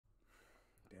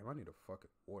Damn, I need a fucking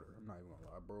order. I'm not even gonna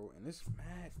lie, bro. And this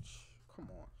match, come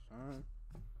on, son.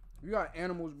 If you got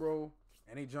animals, bro,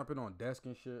 and they jumping on desk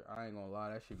and shit, I ain't gonna lie,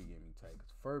 that shit be getting me tight.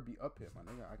 Cause fur be up here, my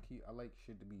nigga. I like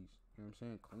shit to be, you know what I'm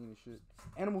saying, clean and shit.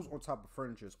 Animals on top of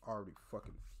furniture is already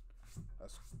fucking.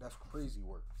 That's crazy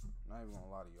work. Not even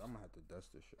gonna lie to you. I'm gonna have to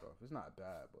dust this shit off. It's not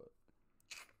bad, but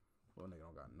little nigga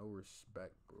don't got no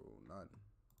respect, bro. Nothing.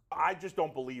 I just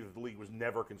don't believe that the league was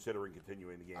never considering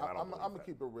continuing the game. I'm gonna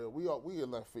keep it real. We in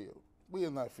left field. We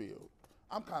in left field.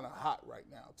 I'm kind of hot right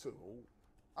now too.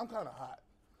 I'm kind of hot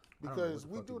because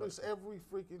we do this every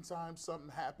freaking time something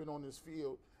happen on this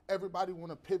field. Everybody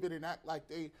want to pivot and act like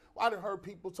they. I done heard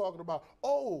people talking about,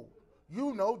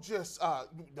 just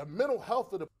the mental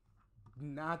health of the.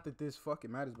 Not that this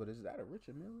fucking matters, but is that a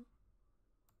Richard Miller?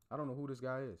 I don't know who this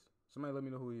guy is. Somebody let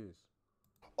me know who he is.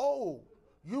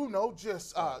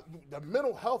 The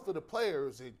mental health of the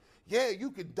players, and yeah,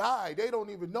 you could die. They don't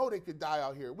even know they could die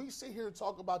out here. We sit here and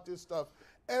talk about this stuff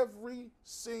every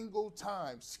single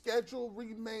time. Schedule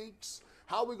remakes,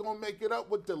 how we gonna make it up,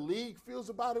 what the league feels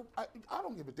about it. I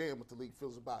don't give a damn what the league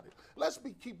feels about it.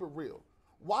 Keep it real.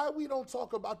 Why we don't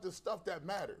talk about the stuff that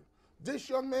matter? This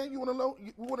young man, you wanna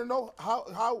know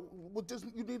how what this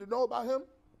you need to know about him?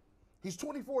 He's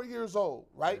 24 years old,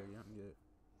 right? Yeah.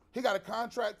 He got a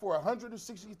contract for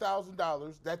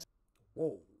 $160,000. That's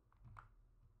whoa.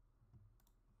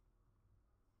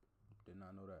 Did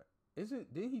not know that.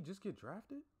 Didn't he just get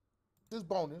drafted? His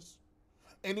bonus,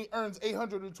 and he earns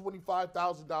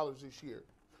 $825,000 this year.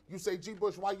 You say, G.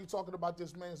 Bush, why are you talking about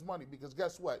this man's money? Because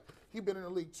guess what? He's been in the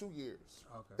league 2 years.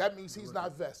 Okay. That means he's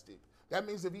not vested. That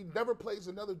means if he never plays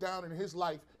another down in his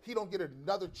life, he don't get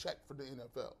another check for the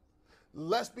NFL.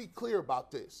 Let's be clear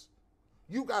about this.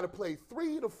 You got to play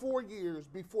 3 to 4 years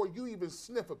before you even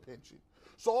sniff a pension.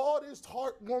 So all this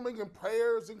heartwarming and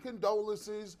prayers and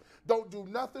condolences don't do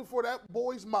nothing for that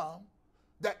boy's mom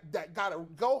that got to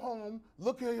go home,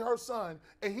 look at her son,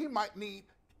 and he might need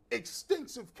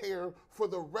extensive care for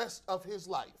the rest of his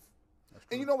life.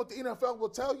 And you know what the NFL will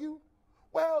tell you?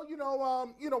 Well,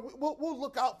 we'll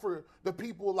look out for the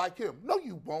people like him. No,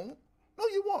 you won't. No,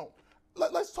 you won't.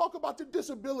 Let's talk about the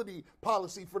disability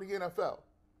policy for the NFL,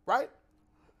 right?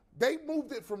 They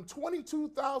moved it from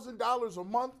 $22,000 a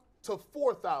month to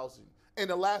 $4,000 in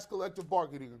the last collective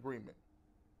bargaining agreement.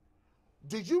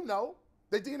 Did you know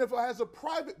that the NFL has a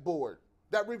private board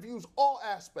that reviews all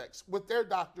aspects with their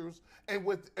doctors and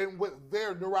with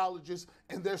their neurologists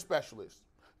and their specialists?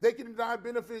 They can deny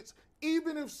benefits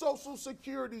even if Social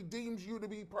Security deems you to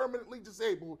be permanently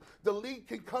disabled. The league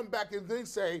can come back and then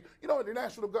say,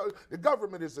 the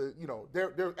government is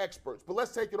they're experts, but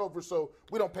let's take it over so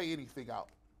we don't pay anything out.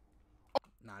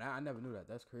 Nah, I never knew that.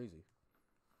 That's crazy.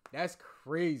 That's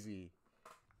crazy.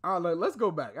 Let's go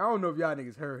back. I don't know if y'all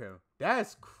niggas heard him.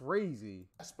 That's crazy.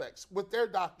 Aspects with their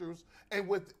doctors and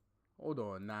with. Hold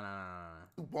on. Nah.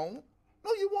 You won't?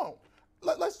 No, you won't.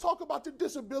 Let's talk about the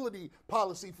disability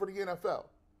policy for the NFL,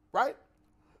 right?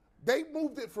 They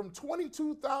moved it from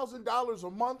 $22,000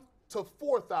 a month to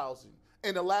 $4,000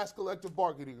 in the last collective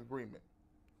bargaining agreement.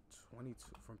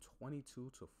 From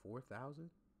 22 to 4,000?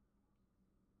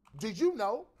 Did you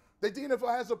know that the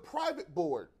NFL has a private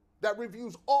board that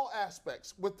reviews all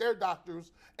aspects with their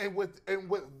doctors and with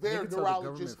their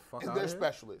neurologists and their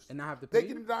specialists? And I have to pay. They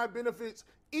can deny benefits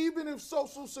even if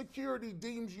Social Security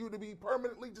deems you to be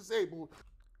permanently disabled.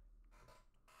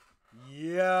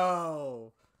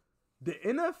 Yo, the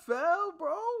NFL,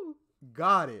 bro,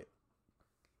 got it.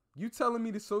 You telling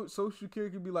me the Social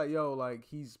Security could be like, yo, like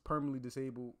he's permanently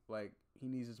disabled, like he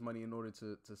needs his money in order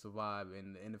to survive,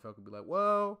 and the NFL could be like,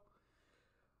 well,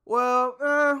 we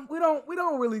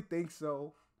don't really think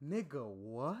so, nigga.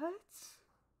 What?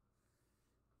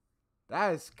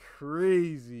 That's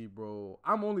crazy, bro.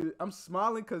 I'm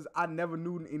smiling because I never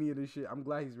knew any of this shit. I'm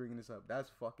glad he's bringing this up.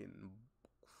 That's fucking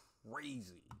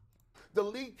crazy. The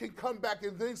league can come back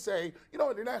and then say,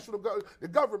 the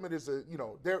government is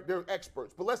they're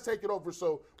experts, but let's take it over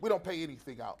so we don't pay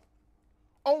anything out.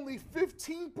 Only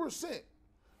 15%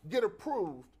 get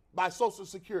approved by Social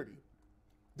Security.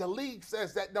 The league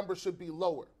says that number should be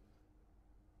lower.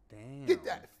 Damn. Get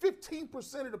that.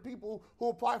 15% of the people who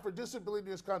apply for disability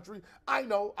in this country, I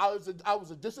know, I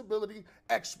was a disability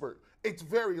expert. It's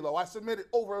very low. I submitted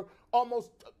over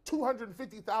almost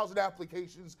 250,000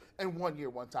 applications in 1 year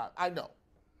one time. I know.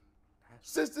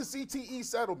 Since the CTE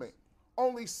settlement,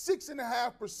 only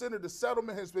 6.5% of the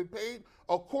settlement has been paid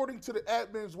according to the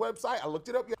admin's website. I looked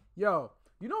it up. Yo,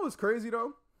 you know what's crazy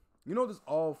though? You know what this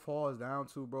all falls down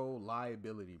to, bro?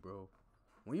 Liability, bro.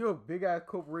 When you're a big-ass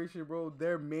corporation, bro,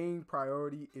 their main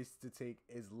priority is to take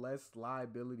as less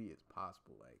liability as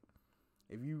possible. Like,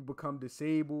 If you become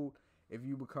disabled, if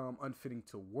you become unfitting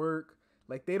to work,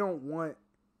 like they don't want.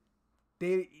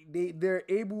 They're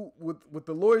able with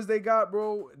the lawyers they got,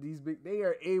 bro. They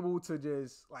are able to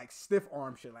just like stiff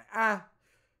arm shit. Like nah,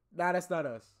 that's not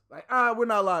us. Like we're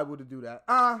not liable to do that.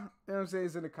 You know what I'm saying?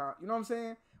 It's in the you know what I'm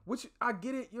saying? Which I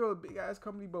get it. You're a big ass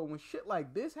company, but when shit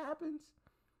like this happens,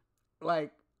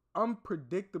 like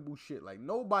unpredictable shit, like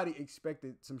nobody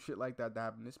expected some shit like that to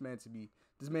happen. This man to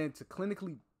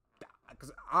clinically die,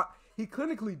 because he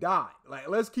clinically died. Like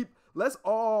let's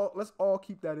all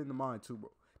keep that in the mind too,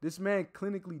 bro. This man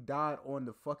clinically died on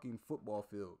the fucking football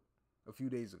field a few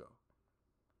days ago.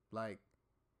 Like,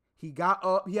 he got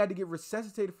up, he had to get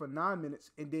resuscitated for 9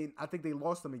 minutes, and then I think they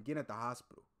lost him again at the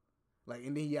hospital. Like,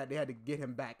 and then they had to get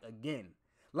him back again.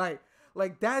 Like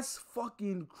that's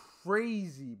fucking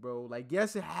crazy, bro. Like,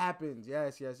 yes, it happens.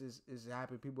 Yes, it's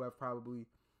happened. People have probably,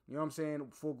 you know what I'm saying,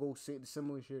 forego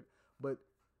similar shit. But,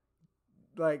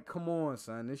 like, come on,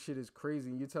 son. This shit is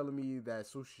crazy. And you're telling me that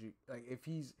like,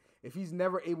 if he's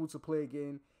never able to play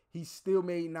again, he still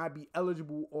may not be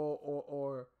eligible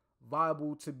or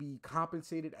viable to be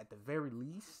compensated at the very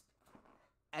least.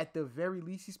 At the very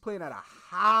least, he's playing at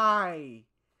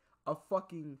a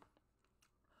fucking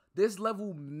this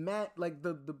level, like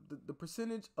the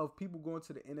percentage of people going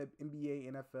to the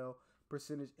NBA, NFL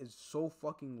percentage is so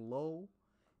fucking low.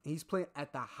 And he's playing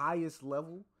at the highest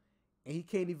level, and he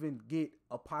can't even get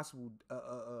a possible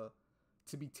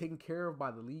to be taken care of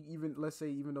by the league. Even let's say,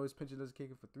 even though his pension doesn't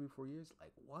kick in for 3 or 4 years,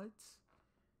 like what?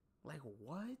 Like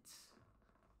what?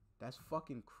 That's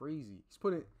fucking crazy. He's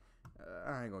putting.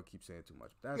 I ain't gonna keep saying too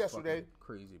much. That's fucking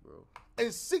crazy, bro. And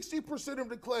 60% of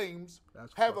the claims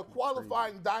have a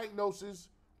qualifying diagnosis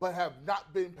but have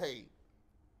not been paid.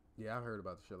 Yeah, I've heard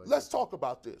about the shit like Let's talk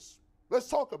about this.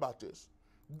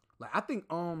 Like, I think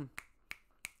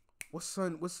what's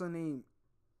son name?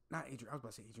 Not Adrian. I was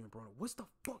about to say Adrian Broner. What's the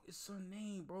fuck is son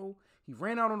name, bro? He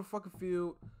ran out on the fucking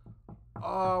field.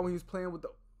 Oh, when he was playing with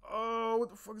what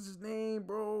the fuck is his name,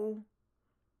 bro?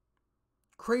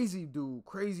 Crazy dude,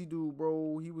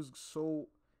 bro. He was so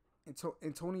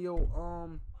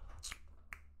Antonio.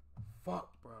 Fuck,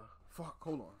 bro. Fuck.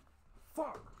 Hold on.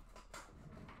 Fuck.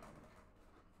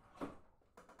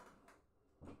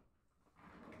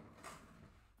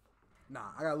 Nah,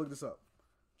 I gotta look this up.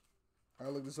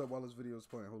 While this video is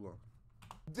playing. Hold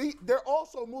on. They're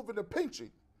also moving the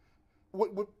pension.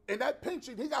 And that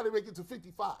pension, he got to make it to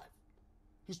 55.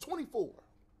 He's 24.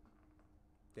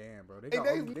 Damn, bro.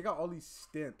 They got all these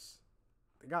stamps.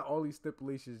 They got all these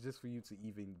stipulations just for you to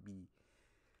even be,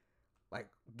 like,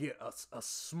 get a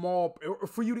small, or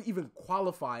for you to even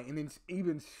qualify, and then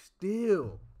even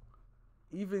still,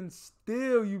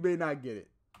 you may not get it.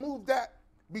 Moved that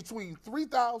between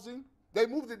 3,000. They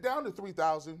moved it down to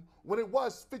 3,000 when it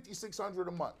was 5,600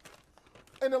 a month.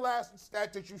 And the last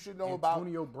stat that you should know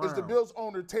Antonio about Brown. is the Bills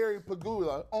owner Terry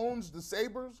Pegula owns the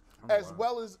Sabres as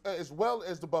well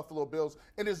as the Buffalo Bills,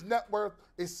 and his net worth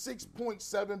is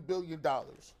 $6.7 billion.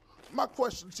 My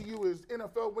question to you is,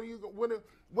 NFL,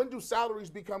 when do salaries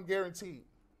become guaranteed?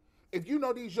 If you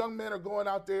know these young men are going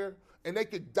out there and they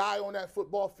could die on that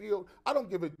football field, I don't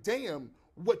give a damn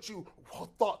what your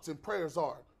thoughts and prayers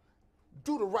are.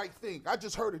 Do the right thing. I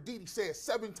just heard Aditi say it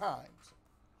 7 times.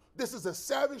 This is a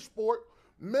savage sport.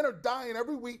 Men are dying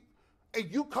every week,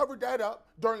 and you covered that up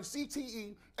during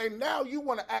CTE, and now you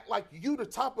want to act like you the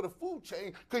top of the food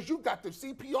chain because you got the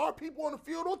CPR people on the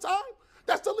field on time?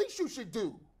 That's the least you should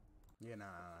do. Yeah, nah.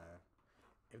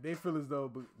 If they feel as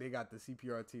though they got the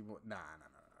CPR team, nah.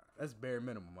 That's bare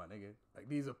minimum, my nigga. Like,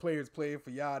 these are players playing for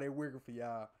y'all. They're working for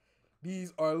y'all.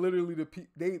 These are literally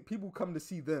people come to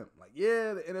see them. Like,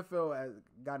 yeah, the NFL has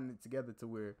gotten it together to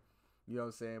where, you know what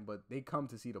I'm saying, but they come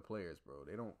to see the players, bro.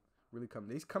 They don't really come.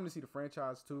 They come to see the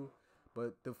franchise too,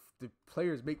 but the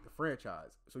players make the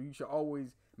franchise. So you should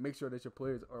always make sure that your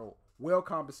players are well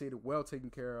compensated, well taken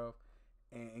care of,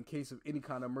 and in case of any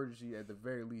kind of emergency, at the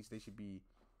very least, they should be,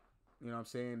 you know what I'm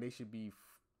saying, they should be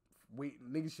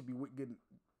niggas should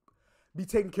be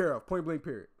taken care of, point blank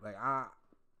period. Like,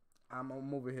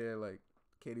 I'm over here like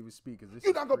can't even speak because this.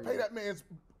 You're not gonna pay that man's.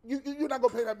 You're not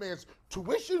gonna pay that man's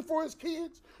tuition for his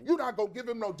kids. You're not gonna give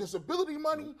him no disability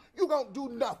money. Nope. You don't do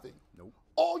nothing. Nope.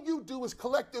 All you do is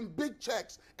collect them big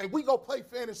checks, and we go play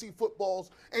fantasy footballs.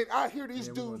 And I hear these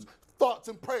dudes' thoughts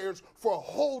and prayers for a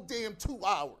whole damn 2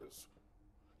 hours.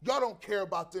 Y'all don't care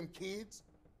about them kids.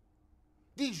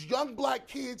 These young black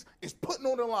kids is putting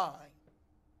on the line.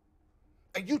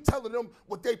 And you telling them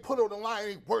what they put on the line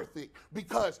ain't worth it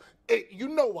because you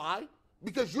know why?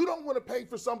 Because you don't want to pay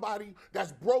for somebody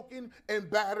that's broken and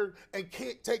battered and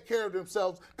can't take care of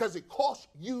themselves because it costs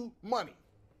you money.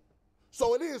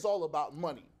 So it is all about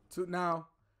money. So now,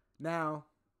 I'm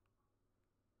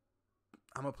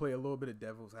gonna play a little bit of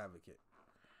devil's advocate.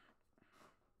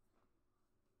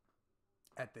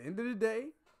 At the end of the day,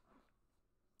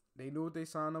 they knew what they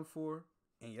signed up for,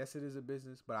 and yes, it is a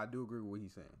business. But I do agree with what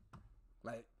he's saying.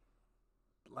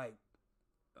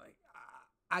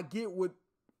 I get what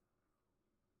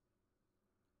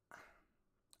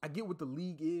the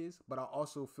league is, but I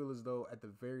also feel as though at the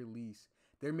very least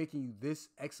they're making you this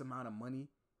X amount of money.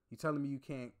 You telling me you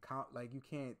can't you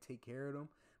can't take care of them?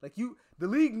 The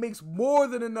league makes more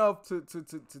than enough to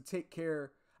take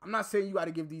care. I'm not saying you got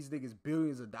to give these niggas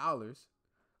billions of dollars,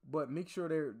 but make sure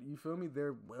they're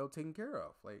well taken care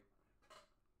of. You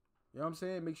know what I'm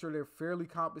saying? Make sure they're fairly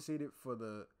compensated for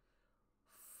the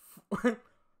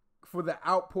for the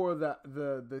outpour,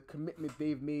 the commitment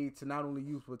they've made to not only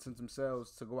youth but to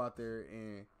themselves to go out there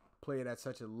and play it at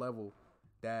such a level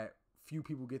that few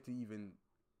people get to even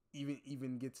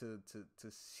get to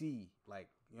see. You know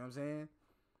what I'm saying?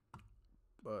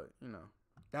 But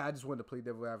I just wanted to play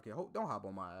devil advocate. Don't hop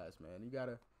on my ass, man. You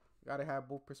gotta have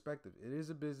both perspectives. It is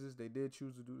a business. They did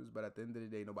choose to do this, but at the end of the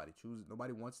day, nobody chooses.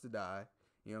 Nobody wants to die.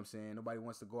 You know what I'm saying? Nobody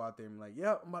wants to go out there and be like,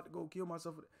 yeah, I'm about to go kill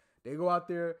myself. They go out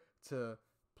there to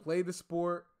play the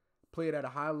sport, play it at a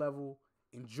high level,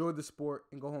 enjoy the sport,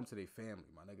 and go home to their family,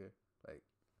 my nigga.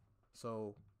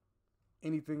 So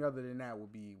anything other than that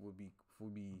would be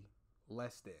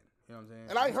less than. You know what I'm saying?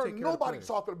 And I heard nobody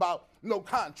talking about no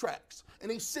contracts.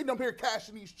 And they sitting up here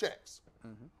cashing these checks.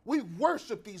 Mm-hmm. We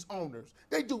worship these owners.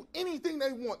 They do anything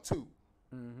they want to.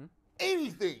 Mm-hmm.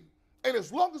 Anything. And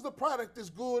as long as the product is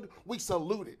good, we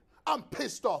salute it. I'm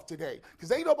pissed off today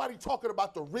because ain't nobody talking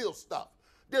about the real stuff.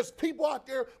 There's people out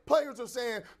there, players are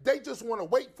saying they just want to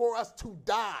wait for us to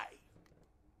die.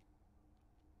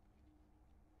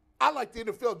 I like the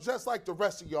NFL just like the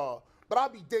rest of y'all, but I'll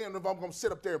be damned if I'm going to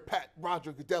sit up there and pat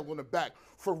Roger Goodell on the back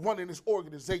for running this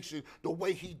organization the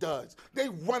way he does. They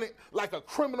run it like a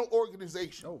criminal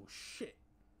organization. Oh, shit.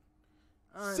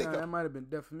 That might have been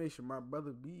defamation, my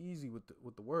brother. Be easy with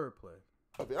the wordplay.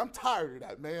 I'm tired of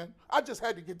that, man. I just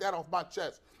had to get that off my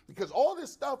chest because all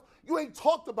this stuff, you ain't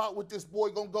talked about what this boy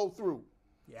going to go through.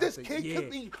 Yeah, this kid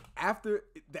could be... After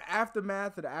the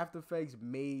aftermath of the after effects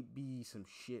may be some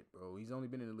shit, bro. He's only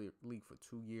been in the league for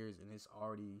 2 years, and it's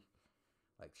already,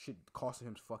 shit costing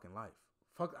him his fucking life.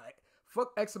 Fuck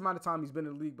X amount of time he's been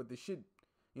in the league, but the shit,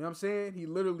 you know what I'm saying? He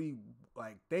literally,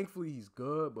 thankfully he's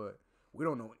good, but we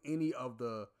don't know any of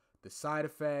the side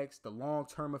effects, the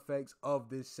long-term effects of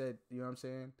this said, you know what I'm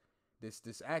saying?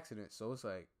 This accident. So it's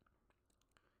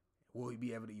will he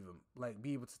be able to even,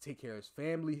 be able to take care of his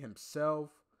family, himself?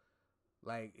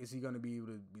 Is he going to be able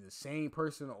to be the same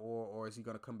person or is he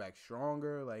going to come back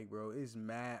stronger? Bro, it's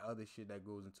mad other shit that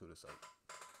goes into this.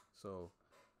 So,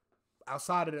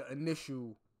 outside of the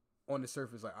initial, on the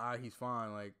surface, all right, he's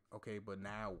fine. Okay, but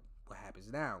now, what happens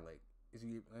now? Is he,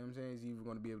 you know what I'm saying? Is he even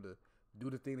going to be able to do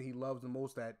the thing that he loves the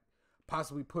most that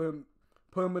possibly put him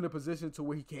in a position to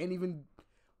where he can't even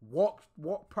walk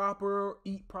proper,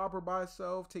 eat proper by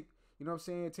himself, take a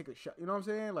shot, you know what I'm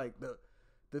saying?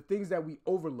 The things that we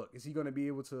overlook, is he going to be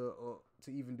able to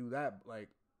even do that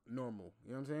normal?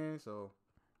 You know what I'm saying? So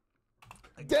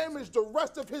damage the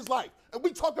rest of his life. And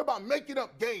we talk about making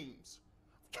up games.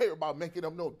 Care about making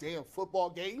up no damn football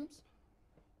games?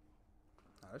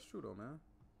 Nah, that's true though, man.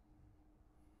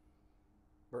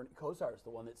 Bernie Kosar is the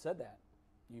one that said that.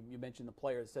 You mentioned the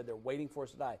player that said they're waiting for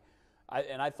us to die.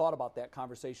 I thought about that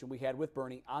conversation we had with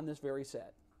Bernie on this very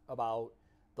set about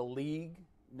the league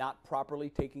not properly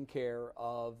taking care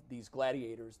of these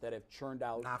gladiators that have churned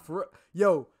out.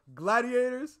 Yo,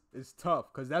 gladiators is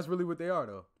tough because that's really what they are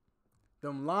though.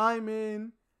 Them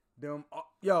linemen,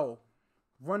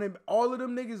 running, all of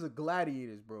them niggas are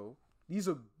gladiators, bro. These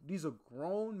are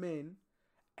grown men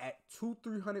at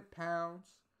 200-300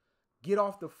 pounds, get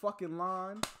off the fucking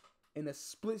line in a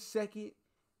split second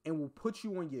and will put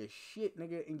you on your shit,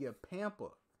 nigga, in your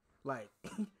pamper.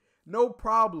 No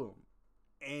problem.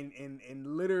 And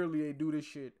literally they do this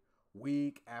shit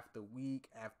week after week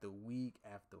after week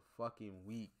after fucking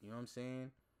week. You know what I'm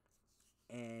saying?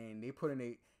 And they put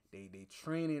in they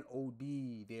train in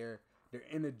OD. They're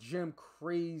in the gym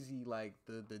crazy.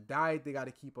 The diet they got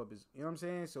to keep up is, you know what I'm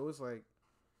saying? So it's you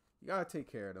gotta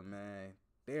take care of them, man.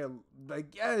 They're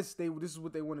yes, this is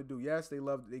what they want to do. Yes, they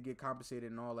get compensated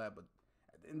and all that, but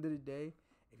at the end of the day,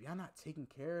 if y'all not taking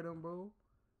care of them, bro,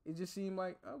 it just seemed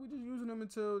like we're just using them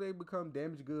until they become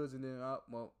damaged goods, and then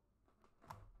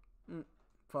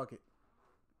fuck it.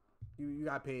 You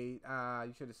got paid.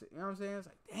 You should have said. You know what I'm saying? It's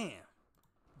damn.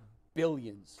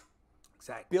 Billions.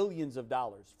 Exactly. Billions of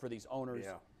dollars for these owners.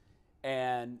 Yeah.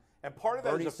 And part of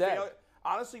that Bernie is said,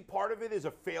 honestly, part of it is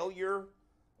a failure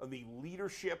of the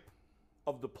leadership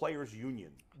of the players'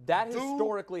 union. That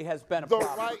historically has been a the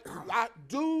problem.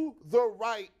 do the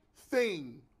right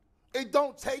thing. It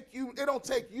don't take you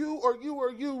or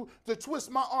you to twist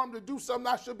my arm to do something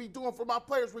I should be doing for my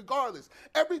players regardless.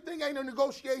 Everything ain't a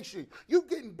negotiation. You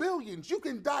getting billions. You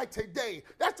can die today.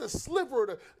 That's a sliver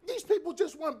of these people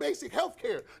just want basic health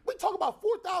care. We talk about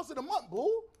 $4,000 a month,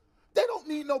 boo. They don't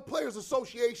need no players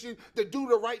association to do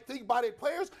the right thing by their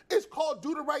players. It's called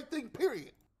do the right thing,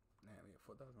 period. Man,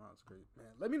 $4,000 is crazy, man.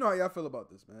 Let me know how y'all feel about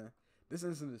this, man. This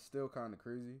incident is still kind of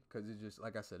crazy because it just,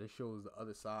 like I said, it shows the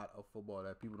other side of football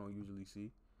that people don't usually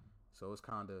see. So it's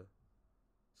kind of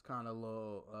a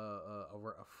little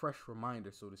a fresh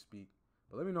reminder, so to speak.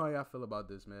 But let me know how y'all feel about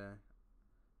this, man.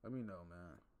 Let me know,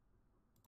 man.